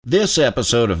This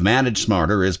episode of Manage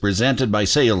Smarter is presented by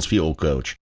Sales Fuel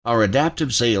Coach, our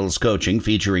adaptive sales coaching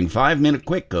featuring 5-minute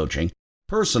quick coaching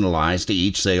personalized to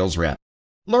each sales rep.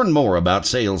 Learn more about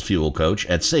Sales Fuel Coach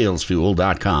at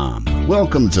salesfuel.com.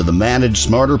 Welcome to the Manage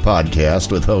Smarter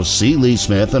podcast with hosts C. Lee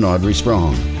Smith and Audrey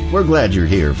Strong. We're glad you're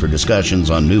here for discussions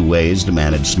on new ways to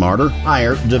manage smarter,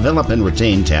 hire, develop and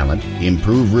retain talent,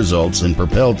 improve results, and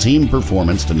propel team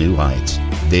performance to new heights.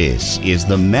 This is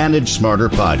the Manage Smarter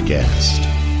podcast.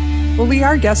 Well, Lee,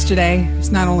 our guest today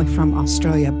is not only from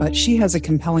Australia, but she has a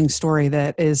compelling story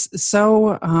that is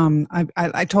so,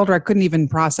 I told her I couldn't even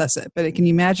process it, but can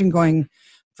you imagine going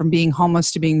from being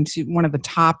homeless to being one of the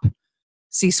top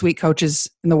C-suite coaches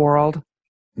in the world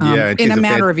in a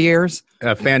matter of years?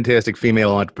 A fantastic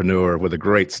female entrepreneur with a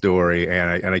great story,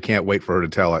 and I can't wait for her to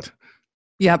tell it.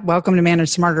 Yep. Welcome to Manage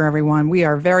Smarter, everyone. We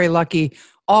are very lucky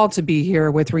all to be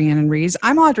here with Rhiannon Rees.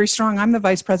 I'm Audrey Strong. I'm the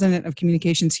Vice President of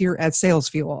Communications here at Sales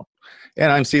Fuel. And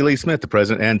I'm C. Lee Smith, the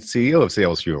President and CEO of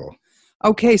Sales Fuel.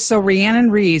 Okay, so Rhiannon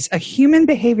Rees, a human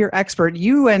behavior expert.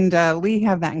 You and Lee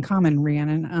have that in common,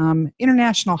 Rhiannon.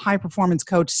 International high-performance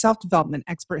coach, self-development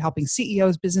expert, helping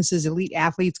CEOs, businesses, elite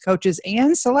athletes, coaches,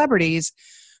 and celebrities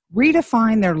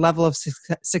redefine their level of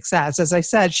success. As I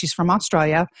said, she's from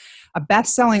Australia, a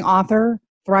best-selling author,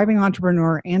 thriving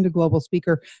entrepreneur, and a global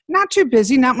speaker. Not too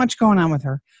busy, not much going on with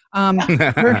her.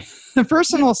 Her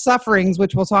personal sufferings,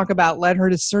 which we'll talk about, led her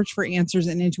to search for answers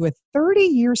and into a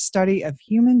 30-year study of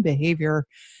human behavior.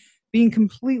 Being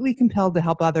completely compelled to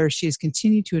help others, she has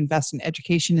continued to invest in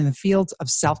education in the fields of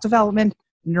self-development,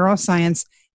 neuroscience,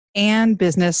 and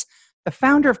business. The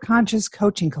founder of Conscious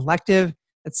Coaching Collective,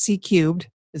 that's C-Cubed,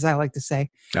 as I like to say.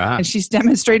 And she's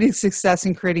demonstrated success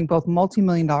in creating both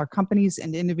multi-million-dollar companies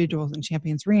and individuals and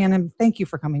champions. Rhiannon, thank you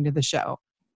for coming to the show.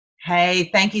 Hey,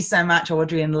 thank you so much,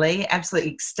 Audrey and Lee.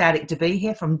 Absolutely ecstatic to be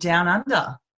here from down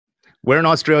under. Where in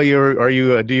Australia are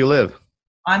you? Do you live?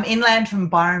 I'm inland from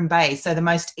Byron Bay, so the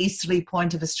most easterly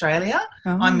point of Australia.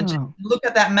 Oh. Look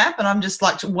at that map, and I'm just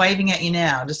like waving at you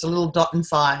now, just a little dot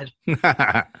inside.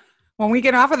 When we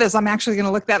get off of this, I'm actually going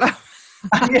to look that up.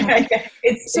 Yeah.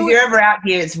 If you're ever out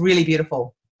here, it's really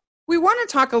beautiful. We want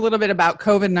to talk a little bit about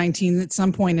COVID-19 at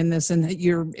some point in this and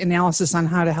your analysis on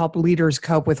how to help leaders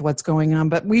cope with what's going on.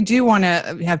 But we do want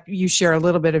to have you share a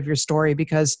little bit of your story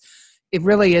because it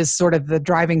really is sort of the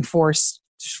driving force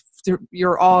through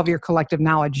all of your collective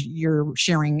knowledge you're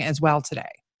sharing as well today.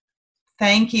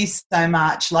 Thank you so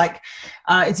much.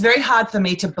 It's very hard for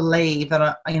me to believe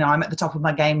that, I'm at the top of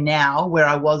my game now where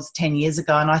I was 10 years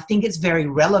ago. And I think it's very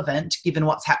relevant given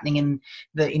what's happening in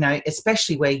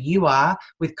especially where you are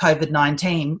with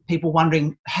COVID-19, people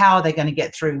wondering how are they going to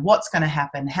get through, what's going to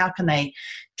happen, how can they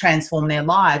transform their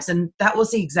lives? And that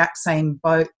was the exact same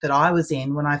boat that I was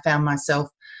in when I found myself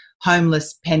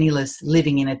homeless, penniless,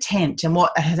 living in a tent. And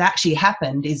what had actually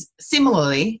happened is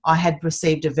similarly, I had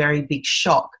received a very big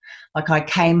shock. I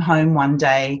came home one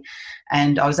day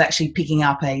and I was actually picking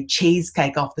up a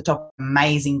cheesecake off the top of an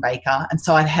amazing baker. And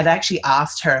so I had actually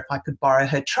asked her if I could borrow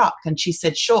her truck and she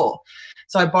said, sure.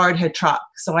 So I borrowed her truck.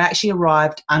 So I actually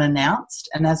arrived unannounced.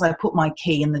 And as I put my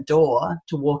key in the door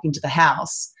to walk into the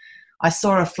house, I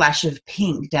saw a flash of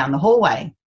pink down the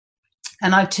hallway.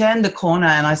 And I turned the corner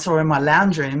and I saw in my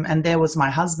lounge room and there was my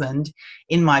husband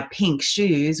in my pink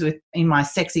shoes in my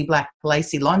sexy black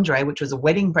lacy lingerie, which was a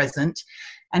wedding present.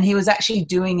 And he was actually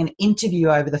doing an interview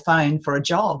over the phone for a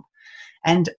job.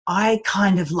 And I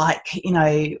kind of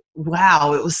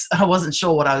wow, I wasn't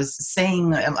sure what I was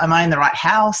seeing. Am I in the right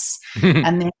house?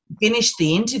 And then finished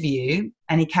the interview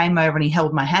and he came over and he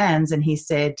held my hands and he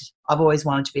said, I've always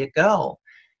wanted to be a girl.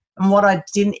 And what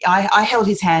I held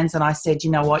his hands and I said,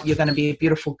 you know what, you're going to be a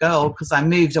beautiful girl, because I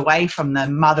moved away from the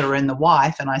mother and the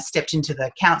wife and I stepped into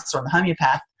the counselor and the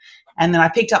homeopath. And then I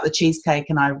picked up the cheesecake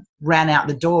and I ran out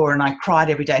the door and I cried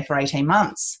every day for 18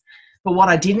 months. But what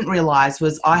I didn't realize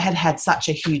was I had such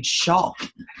a huge shock.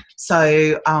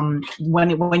 So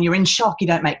when you're in shock, you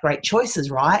don't make great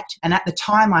choices, right? And at the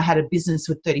time I had a business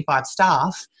with 35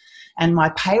 staff and my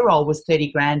payroll was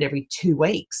 30 grand every 2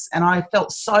 weeks. And I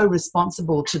felt so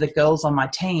responsible to the girls on my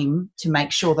team to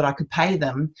make sure that I could pay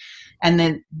them. And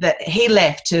then that he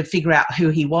left to figure out who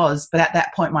he was. But at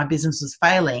that point, my business was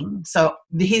failing. So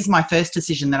here's my first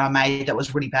decision that I made that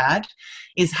was really bad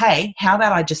is, hey, how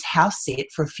about I just house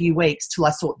sit for a few weeks till I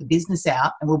sort the business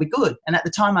out and we'll be good. And at the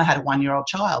time I had a 1-year-old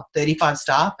child, 35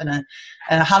 staff and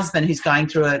a husband who's going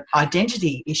through an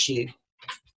identity issue.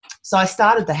 So I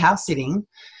started the house sitting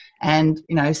and,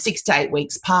 6 to 8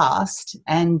 weeks passed.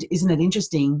 And isn't it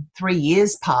interesting? 3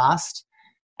 years passed.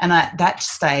 And at that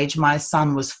stage, my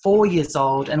son was 4 years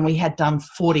old and we had done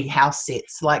 40 house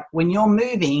sits. Like when you're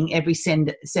moving every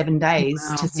 7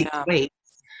 days to 6 weeks,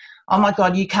 oh my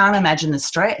God, you can't imagine the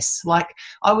stress. Like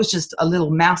I was just a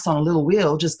little mouse on a little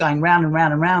wheel, just going round and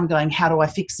round and round, going, how do I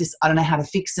fix this? I don't know how to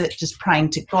fix it. Just praying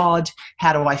to God,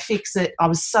 how do I fix it? I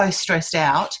was so stressed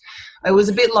out. It was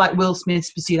a bit like Will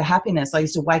Smith's Pursuit of Happiness. I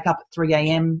used to wake up at 3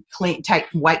 a.m.,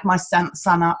 wake my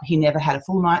son up. He never had a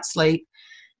full night's sleep.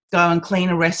 Go and clean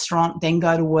a restaurant, then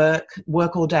go to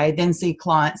work all day, then see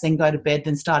clients, then go to bed,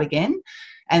 then start again.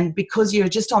 And because you're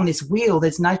just on this wheel,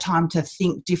 there's no time to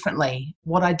think differently.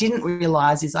 What I didn't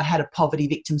realise is I had a poverty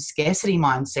victim scarcity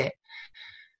mindset.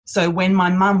 So when my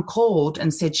mum called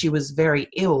and said she was very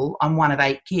ill, I'm one of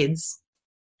 8 kids,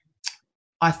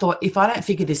 I thought, if I don't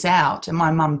figure this out and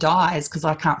my mum dies because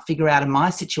I can't figure out in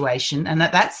my situation, and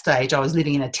at that stage I was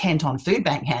living in a tent on food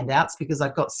bank handouts because I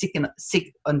got sick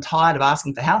and tired of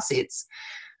asking for house sits,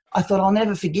 I thought I'll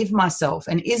never forgive myself.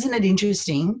 And isn't it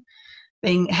interesting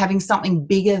having something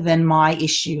bigger than my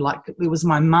issue? Like it was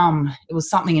my mum. It was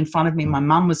something in front of me. My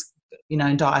mum was,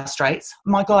 in dire straits.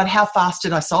 My God, how fast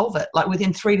did I solve it? Like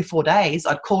within 3 to 4 days,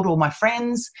 I'd called all my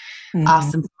friends,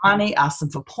 asked them for money, asked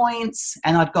them for points,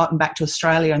 and I'd gotten back to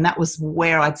Australia. And that was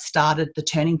where I'd started the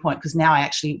turning point, because now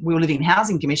we were living in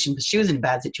housing commission because she was in a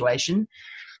bad situation,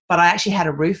 but I actually had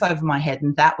a roof over my head,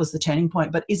 and that was the turning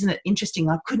point. But isn't it interesting?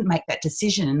 I couldn't make that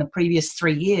decision in the previous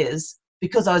 3 years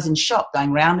because I was in shock,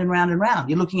 going round and round and round.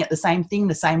 You're looking at the same thing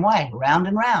the same way, round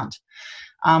and round.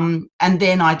 And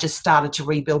then I just started to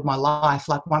rebuild my life.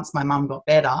 Like once my mum got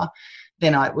better,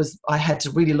 then I had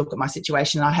to really look at my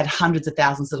situation. I had hundreds of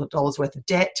thousands of dollars worth of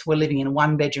debt. We're living in a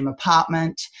 1-bedroom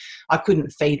apartment. I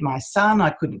couldn't feed my son. I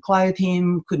couldn't clothe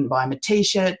him, couldn't buy him a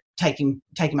T-shirt, take him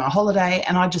on a holiday.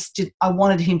 And I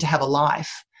wanted him to have a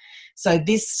life. So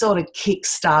this sort of kick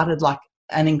started like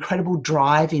an incredible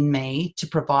drive in me to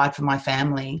provide for my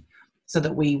family so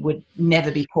that we would never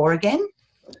be poor again.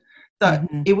 So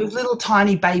it was little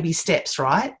tiny baby steps,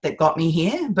 right, that got me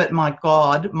here. But my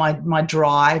God, my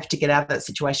drive to get out of that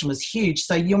situation was huge.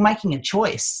 So you're making a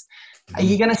choice. Are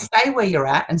you going to stay where you're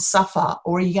at and suffer,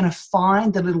 or are you going to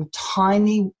find the little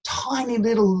tiny, tiny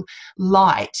little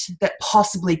light that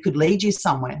possibly could lead you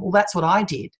somewhere? Well, that's what I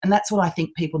did. And that's what I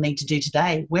think people need to do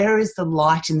today. Where is the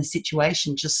light in the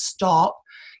situation? Just stop,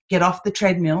 get off the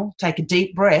treadmill, take a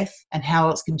deep breath, and how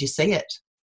else could you see it?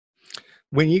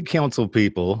 When you counsel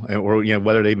people, or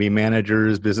whether they be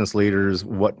managers, business leaders,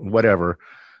 whatever,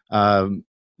 how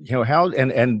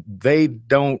and they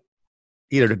don't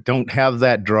have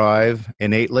that drive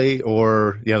innately,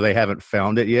 or they haven't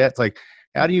found it yet. It's like,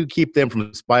 how do you keep them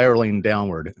from spiraling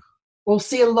downward? Well,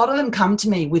 see, a lot of them come to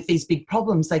me with these big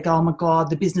problems. They go, oh my God,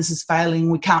 the business is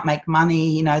failing. We can't make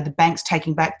money. The bank's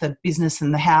taking back the business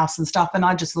and the house and stuff. And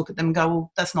I just look at them and go,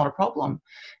 well, that's not a problem.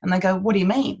 And they go, what do you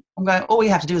mean? I'm going, all we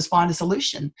have to do is find a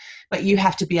solution. But you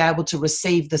have to be able to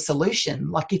receive the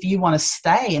solution. Like if you want to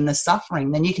stay in the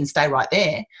suffering, then you can stay right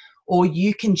there. Or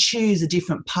you can choose a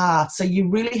different path. So you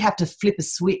really have to flip a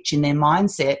switch in their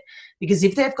mindset, because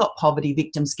if they've got poverty,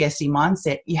 victim, scarcity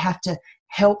mindset, you have to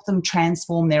help them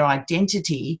transform their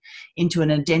identity into an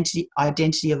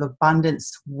identity of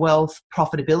abundance, wealth,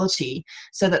 profitability,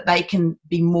 so that they can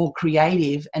be more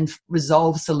creative and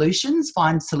find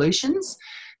solutions.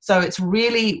 So it's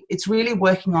really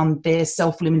working on their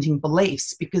self-limiting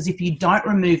beliefs, because if you don't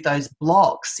remove those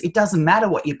blocks, it doesn't matter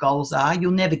what your goals are,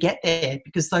 you'll never get there,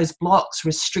 because those blocks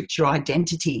restrict your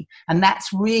identity. And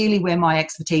that's really where my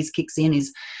expertise kicks in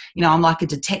is, I'm like a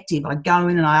detective. I go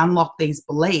in and I unlock these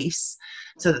beliefs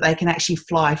so that they can actually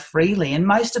fly freely. And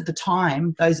most of the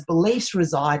time, those beliefs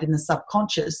reside in the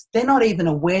subconscious. They're not even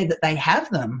aware that they have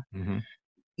them.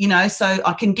 So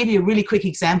I can give you a really quick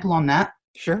example on that.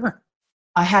 Sure.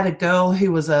 I had a girl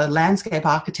who was a landscape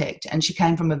architect, and she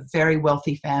came from a very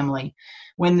wealthy family.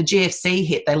 When the GFC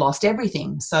hit, they lost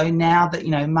everything. So now that,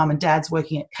 mum and dad's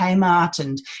working at Kmart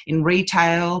and in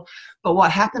retail. But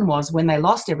what happened was, when they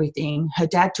lost everything, her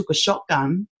dad took a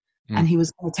shotgun and he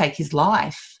was going to take his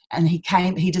life. And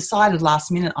he decided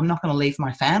last minute, I'm not going to leave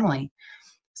my family.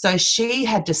 So she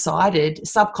had decided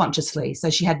subconsciously, so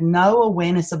she had no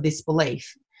awareness of this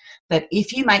belief, that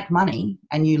if you make money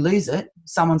and you lose it,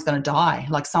 someone's going to die,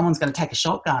 like someone's going to take a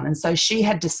shotgun. And so she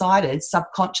had decided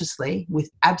subconsciously, with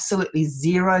absolutely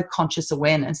zero conscious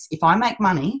awareness, if I make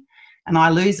money and I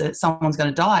lose it, someone's going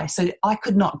to die. So I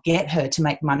could not get her to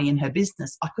make money in her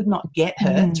business. I could not get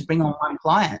her to bring on one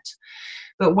client.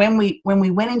 But when we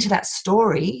went into that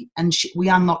story and we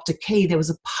unlocked a key, there was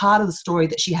a part of the story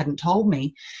that she hadn't told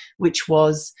me, which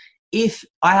was, if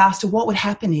I asked her what would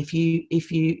happen if you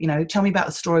tell me about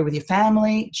the story with your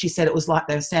family. She said it was like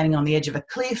they were standing on the edge of a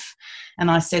cliff. And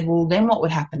I said, well, then what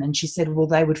would happen? And she said, well,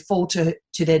 they would fall to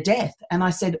their death. And I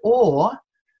said, or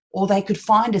they could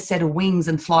find a set of wings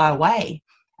and fly away.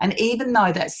 And even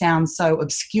though that sounds so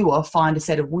obscure, find a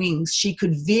set of wings, she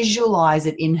could visualize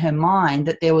it in her mind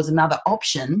that there was another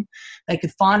option. They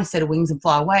could find a set of wings and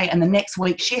fly away. And the next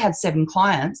week she had 7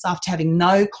 clients after having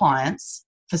no clients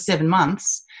for 7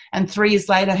 months. And 3 years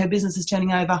later, her business is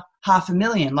turning over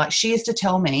 $500,000. Like, she used to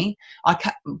tell me,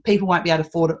 people won't be able to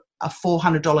afford a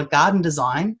 $400 garden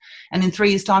design. And in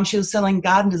 3 years' time, she was selling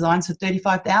garden designs for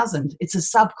 $35,000. It's a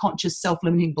subconscious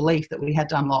self-limiting belief that we had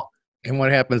to unlock. And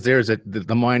what happens there is that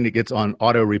the mind, it gets on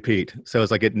auto repeat. So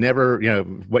it's like it never,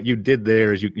 what you did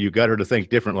there is you got her to think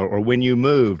differently. Or when you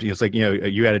moved, it's like,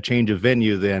 you had a change of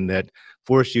venue then that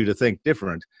forced you to think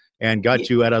different and got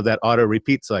you out of that auto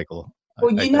repeat cycle.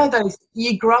 Well,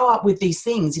 you grow up with these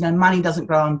things, money doesn't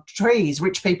grow on trees,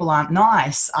 rich people aren't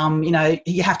nice,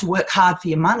 you have to work hard for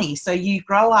your money. So you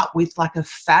grow up with like a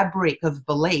fabric of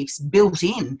beliefs built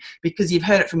in because you've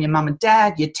heard it from your mum and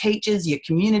dad, your teachers, your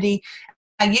community,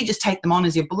 and you just take them on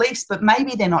as your beliefs, but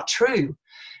maybe they're not true.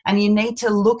 And you need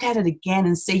to look at it again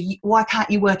and see, why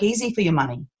can't you work easy for your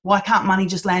money? Why can't money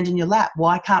just land in your lap?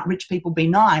 Why can't rich people be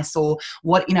nice? Or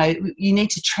what, you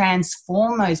need to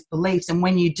transform those beliefs. And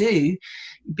when you do,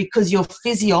 because your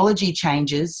physiology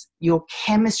changes, your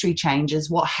chemistry changes,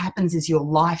 what happens is your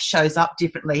life shows up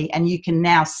differently and you can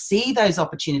now see those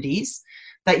opportunities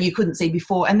that you couldn't see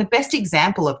before. And the best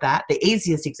example of that, the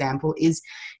easiest example, is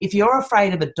if you're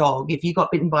afraid of a dog, if you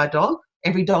got bitten by a dog,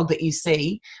 every dog that you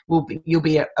see, you'll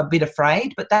be a bit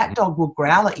afraid, but that dog will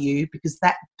growl at you because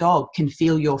that dog can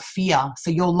feel your fear.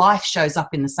 So your life shows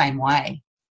up in the same way.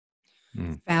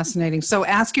 Fascinating. So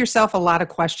ask yourself a lot of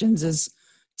questions is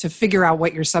to figure out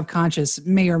what your subconscious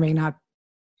may or may not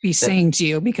be saying to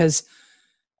you, because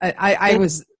I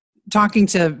was talking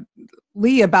to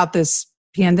Lee about this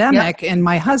pandemic and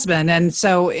my husband. And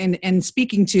so in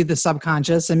speaking to the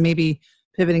subconscious and maybe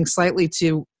pivoting slightly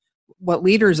to what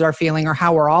leaders are feeling or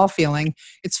how we're all feeling.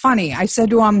 It's funny. I said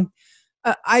to him,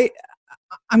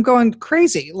 I'm going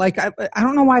crazy. Like, I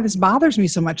don't know why this bothers me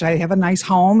so much. I have a nice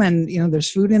home and,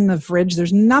 there's food in the fridge.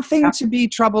 There's nothing to be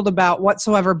troubled about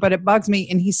whatsoever, but it bugs me.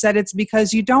 And he said, it's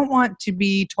because you don't want to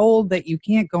be told that you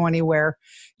can't go anywhere.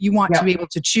 You want to be able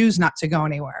to choose not to go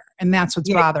anywhere. And that's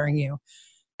what's bothering you.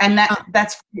 And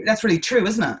that's really true,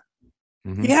 isn't it?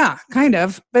 Mm-hmm. Yeah, kind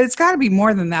of. But it's got to be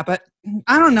more than that. But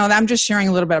I don't know. I'm just sharing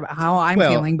a little bit about how I'm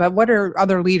feeling. But what are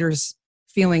other leaders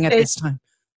feeling at this time?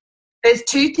 There's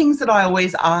 2 things that I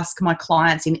always ask my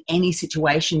clients in any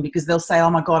situation, because they'll say,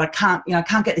 oh my God, I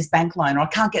can't get this bank loan, or I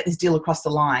can't get this deal across the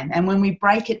line. And when we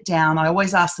break it down, I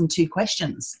always ask them 2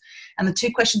 questions. And the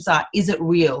 2 questions are, is it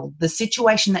real? The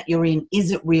situation that you're in,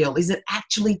 is it real? Is it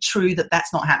actually true that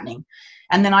that's not happening?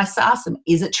 And then I ask them,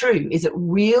 is it true? Is it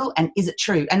real? And is it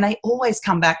true? And they always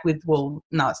come back with, well,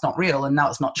 no, it's not real. And no,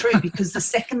 it's not true. Because the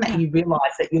second that you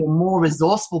realize that you're more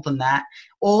resourceful than that,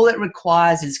 all it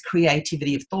requires is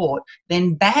creativity of thought,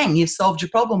 then bang, you've solved your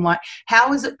problem. Like,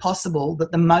 how is it possible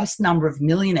that the most number of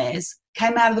millionaires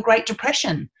came out of the Great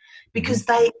Depression? Because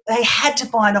they had to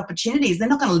find opportunities. They're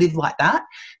not going to live like that.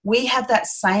 We have that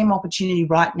same opportunity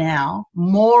right now,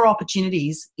 more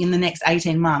opportunities in the next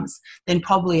 18 months than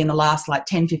probably in the last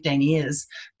 10, 15 years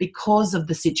because of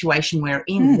the situation we're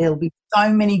in. There'll be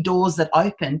so many doors that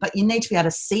open, but you need to be able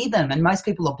to see them, and most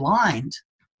people are blind.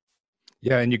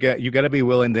 Yeah, and you got to be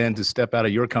willing then to step out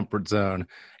of your comfort zone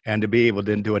and to be able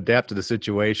then to adapt to the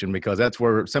situation, because that's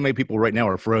where so many people right now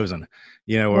are frozen.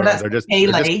 Or they're just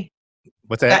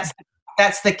what's that?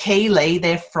 That's the key, Lee.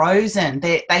 They're frozen.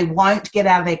 They won't get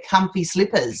out of their comfy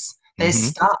slippers. They're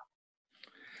stuck.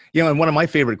 And one of my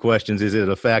favorite questions is it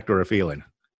a fact or a feeling?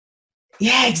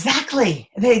 Yeah, exactly.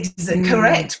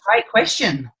 Correct. Great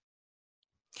question.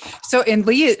 So, and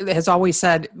Lee has always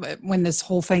said, when this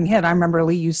whole thing hit, I remember,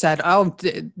 Lee, you said, oh,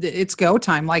 it's go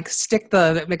time. Like, stick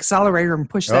the accelerator and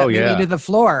push that baby to the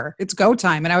floor. It's go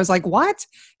time. And I was like, what?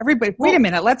 Everybody, wait a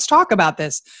minute. Let's talk about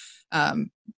this.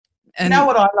 You know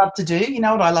what I love to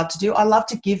do? I love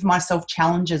to give myself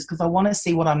challenges because I want to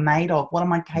see what I'm made of. What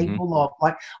am I capable of?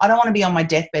 Like, I don't want to be on my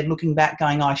deathbed looking back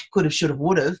going, I could have, should have,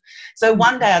 would have. So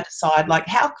one day I decide,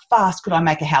 how fast could I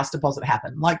make a house deposit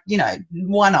happen? Why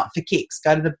not, for kicks?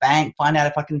 Go to the bank, find out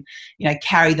if I can,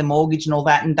 carry the mortgage and all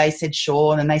that. And they said,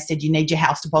 sure. And then they said, you need your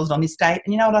house deposit on this date.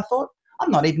 And you know what I thought? I'm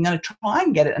not even going to try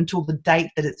and get it until the date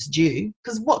that it's due,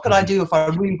 because what could I do if I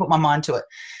really put my mind to it?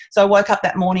 So I woke up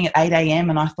that morning at 8 a.m.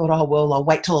 and I thought, oh, well, I'll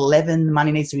wait till 11. The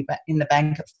money needs to be in the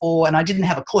bank at 4. And I didn't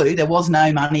have a clue. There was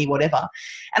no money, whatever.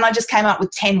 And I just came up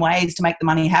with 10 ways to make the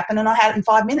money happen. And I had it in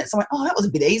 5 minutes. I went, oh, that was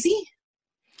a bit easy.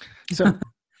 So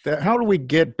how do we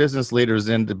get business leaders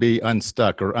in to be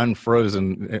unstuck or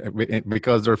unfrozen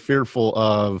because they're fearful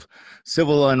of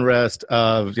civil unrest,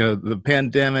 of the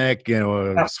pandemic,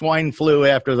 swine flu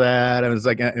after that, and it's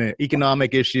like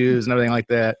economic issues and everything like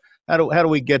that? How do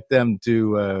we get them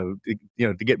to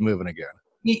get moving again?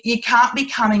 You can't be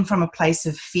coming from a place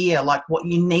of fear. Like, what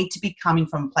you need to be coming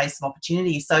from a place of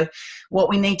opportunity. So what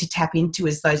we need to tap into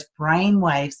is those brain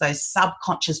waves, those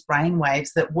subconscious brain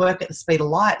waves that work at the speed of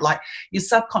light. Like, your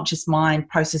subconscious mind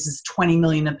processes 20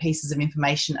 million pieces of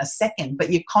information a second,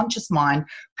 but your conscious mind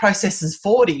processes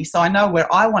 40. So I know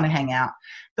where I want to hang out.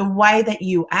 The way that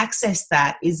you access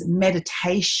that is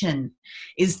meditation,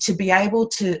 is to be able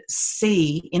to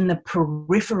see in the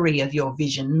periphery of your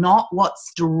vision, not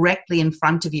what's directly in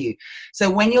front of you. So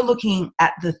when you're looking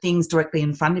at the things directly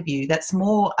in front of you, that's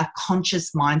more a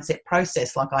conscious mindset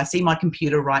process. Like, I see my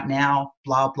computer right now,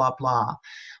 blah, blah, blah.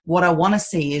 What I want to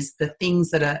see is the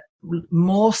things that are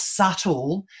more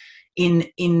subtle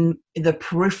in the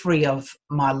periphery of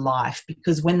my life,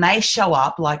 because when they show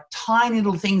up like tiny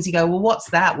little things, you go, well, what's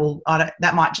that? Well,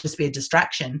 that might just be a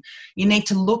distraction. You need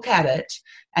to look at it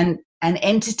and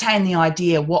entertain the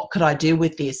idea, what could I do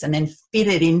with this? And then fit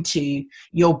it into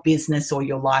your business or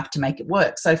your life to make it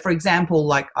work. So for example,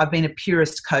 like, I've been a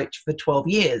purist coach for 12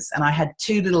 years and I had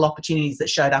 2 little opportunities that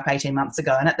showed up 18 months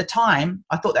ago. And at the time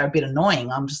I thought they were a bit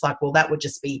annoying. I'm just like, well, that would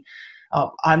just be,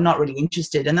 I'm not really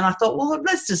interested. And then I thought, well,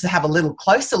 let's just have a little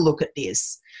closer look at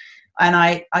this. And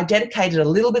I dedicated a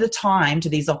little bit of time to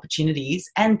these opportunities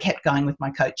and kept going with my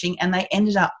coaching. And they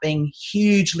ended up being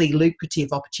hugely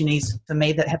lucrative opportunities for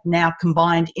me that have now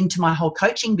combined into my whole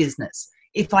coaching business.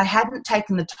 If I hadn't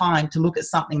taken the time to look at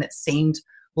something that seemed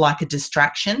like a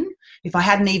distraction, if I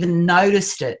hadn't even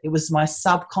noticed it, it was my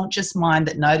subconscious mind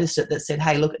that noticed it, that said,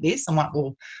 hey, look at this. I'm like,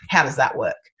 well, how does that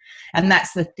work? And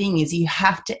that's the thing, is you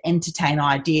have to entertain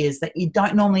ideas that you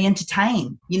don't normally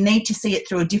entertain. You need to see it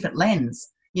through a different lens.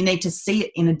 You need to see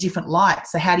it in a different light.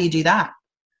 So how do you do that?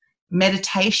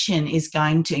 Meditation is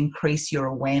going to increase your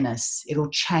awareness. It'll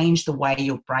change the way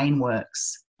your brain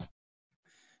works.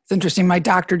 It's interesting. My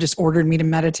doctor just ordered me to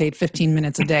meditate 15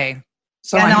 minutes a day.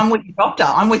 So yeah, I'm with your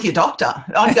doctor.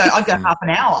 I'd go half an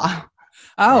hour.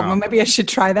 Oh, well, maybe I should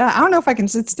try that. I don't know if I can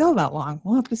sit still that long.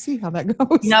 We'll have to see how that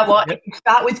goes. You know what?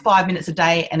 Start with 5 minutes a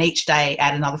day, and each day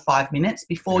add another 5 minutes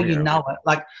before you know it.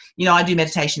 Like, I do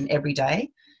meditation every day.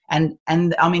 And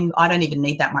I mean, I don't even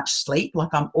need that much sleep. Like,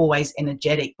 I'm always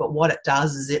energetic. But what it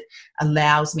does is it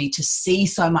allows me to see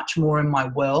so much more in my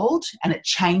world, and it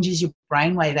changes your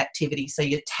brainwave activity. So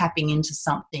you're tapping into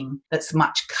something that's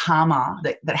much calmer,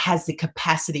 that has the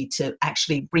capacity to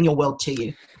actually bring your world to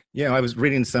you. Yeah, I was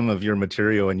reading some of your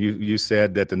material, and you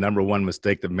said that the number one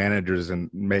mistake that managers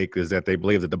make is that they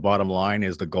believe that the bottom line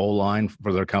is the goal line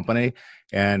for their company,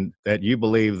 and that you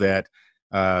believe that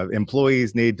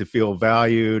employees need to feel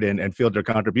valued and feel their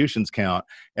contributions count.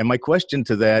 And my question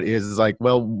to that is like,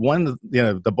 well,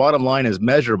 the bottom line is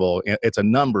measurable. It's a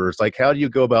number. It's like, how do you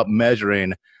go about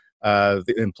measuring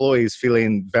the employees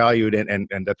feeling valued and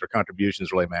that their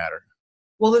contributions really matter?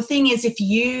 Well, the thing is,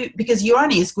 because you're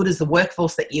only as good as the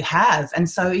workforce that you have. And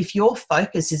so if your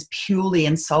focus is purely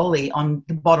and solely on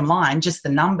the bottom line, just the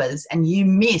numbers, and you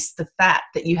miss the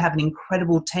fact that you have an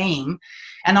incredible team,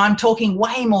 and I'm talking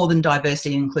way more than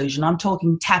diversity and inclusion. I'm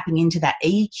talking tapping into that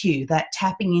EQ, that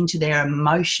tapping into their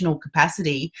emotional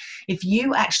capacity. If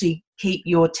you actually keep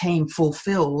your team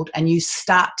fulfilled and you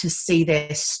start to see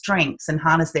their strengths and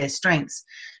harness their strengths,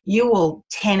 you will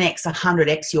 10x,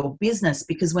 100x your business,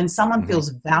 because when someone feels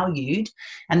valued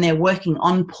and they're working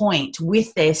on point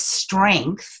with their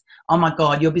strength, oh my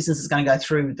God, your business is going to go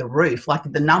through the roof. Like,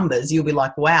 the numbers, you'll be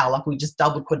like, wow, like we just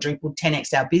doubled, quadrupled,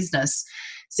 10x our business.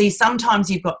 See, sometimes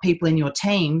you've got people in your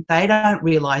team, they don't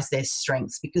realize their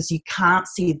strengths because you can't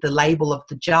see the label of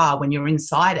the jar when you're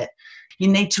inside it. You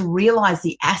need to realize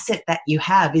the asset that you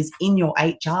have is in your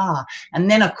HR. And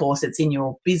then, of course, it's in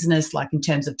your business, like in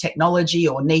terms of technology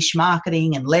or niche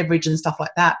marketing and leverage and stuff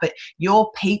like that. But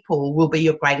your people will be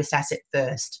your greatest asset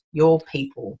first, your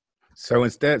people. So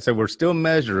we're still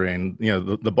measuring,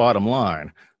 the bottom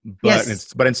line. But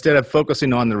yes. But instead of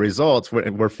focusing on the results,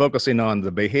 we're focusing on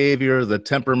the behavior, the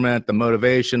temperament, the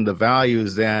motivation, the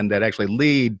values, then that actually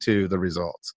lead to the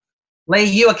results. Lee,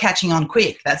 you are catching on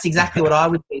quick. That's exactly what I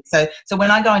would do. So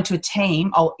when I go into a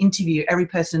team, I'll interview every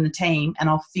person in the team and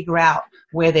I'll figure out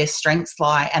where their strengths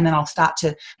lie, and then I'll start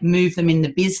to move them in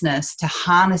the business to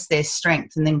harness their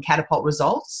strengths and then catapult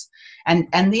results. And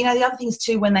the other thing is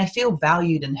too, when they feel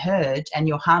valued and heard and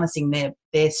you're harnessing their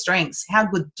strengths, how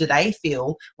good do they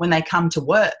feel when they come to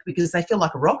work? Because they feel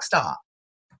like a rock star.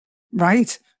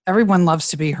 Right. Everyone loves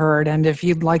to be heard. And if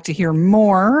you'd like to hear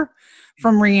more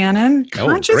from Rhiannon,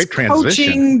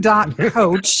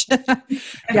 consciouscoaching.coach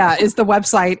is the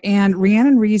website, and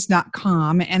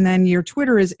rhiannonrees.com. And then your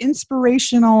Twitter is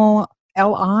inspirational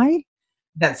LI.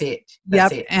 That's it.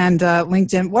 It. And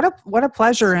LinkedIn. What a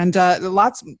pleasure. And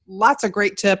lots of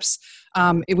great tips.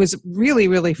 It was really,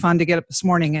 really fun to get up this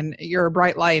morning, and you're a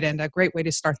bright light and a great way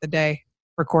to start the day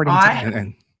recording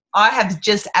today. I have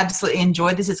just absolutely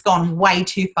enjoyed this. It's gone way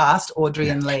too fast, Audrey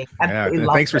and Lee.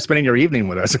 Thanks for spending your evening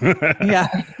with us. Yeah.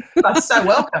 You're so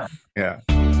welcome. Yeah.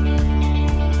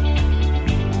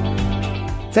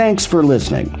 Thanks for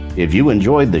listening. If you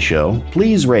enjoyed the show,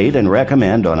 please rate and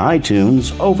recommend on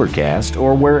iTunes, Overcast,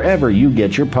 or wherever you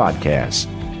get your podcasts.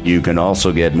 You can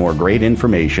also get more great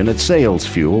information at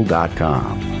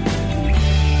salesfuel.com.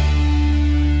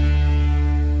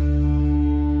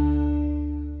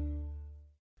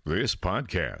 This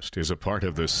podcast is a part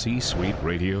of the C-Suite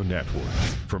Radio Network.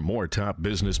 For more top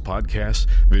business podcasts,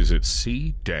 visit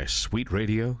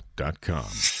c-suiteradio.com.